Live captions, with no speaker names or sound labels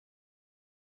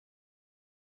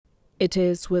It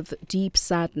is with deep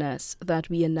sadness that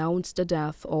we announce the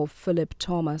death of Philip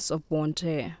Thomas of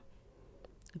Bonterre,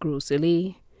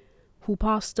 Grosley, who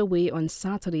passed away on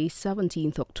Saturday,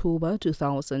 17th October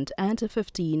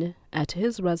 2015 at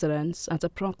his residence at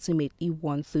approximately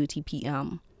 1:30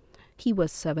 p.m. He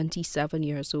was 77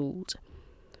 years old.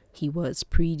 He was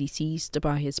predeceased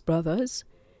by his brothers,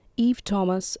 Eve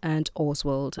Thomas and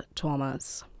Oswald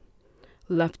Thomas.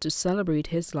 Left to celebrate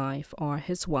his life are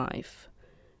his wife,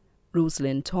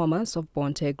 Rosalind Thomas of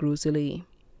Bonterre Grosley,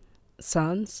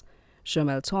 sons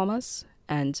Jamel Thomas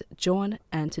and John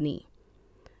Anthony,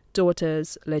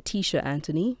 daughters Letitia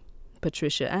Anthony,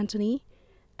 Patricia Anthony,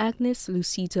 Agnes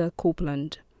Lucita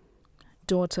Copeland,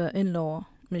 daughter-in-law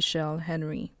Michelle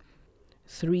Henry,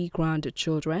 3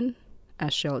 grandchildren,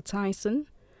 Ashel Tyson,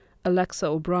 Alexa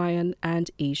O'Brien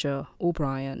and Asia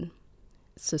O'Brien,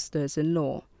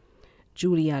 sisters-in-law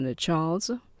Juliana Charles,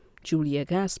 Julia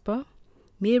Gasper,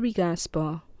 Mary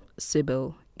Gasper,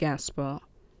 Sybil Gasper,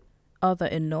 other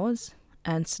in-laws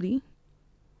Ansley,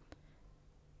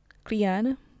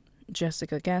 Cleanne,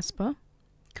 Jessica Gasper,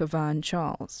 Cavan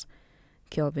Charles,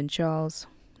 Kelvin Charles,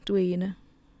 Dwayne,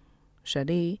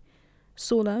 Shade,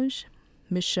 Solange,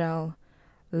 Michelle,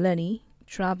 Lenny,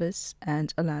 Travis,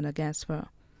 and Alana Gasper,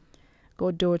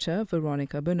 goddaughter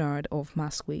Veronica Bernard of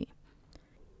Masque,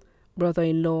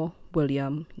 brother-in-law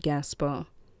William Gasper,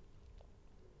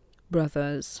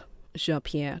 brothers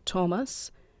Jean-Pierre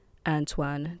Thomas,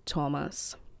 Antoine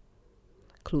Thomas,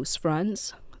 close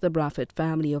friends the Braffett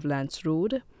family of Lance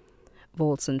Road,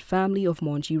 Volson family of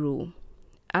Montgiro,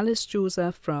 Alice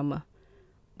Joseph from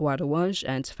Bois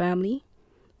and family,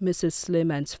 Mrs.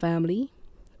 Slim and family,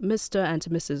 Mr. and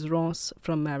Mrs. Ross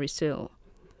from Marysill,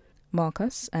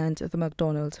 Marcus and the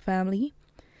MacDonald family,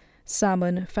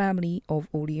 Salmon family of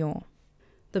Oleon.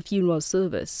 The funeral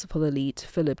service for the late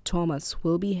Philip Thomas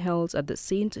will be held at the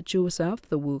St. Joseph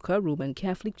the Worker Roman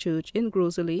Catholic Church in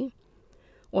Grosley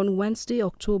on Wednesday,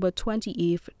 October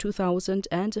 28,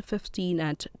 2015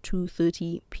 at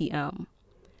 2:30 p.m.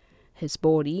 His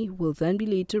body will then be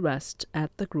laid to rest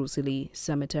at the Grosley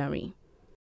Cemetery.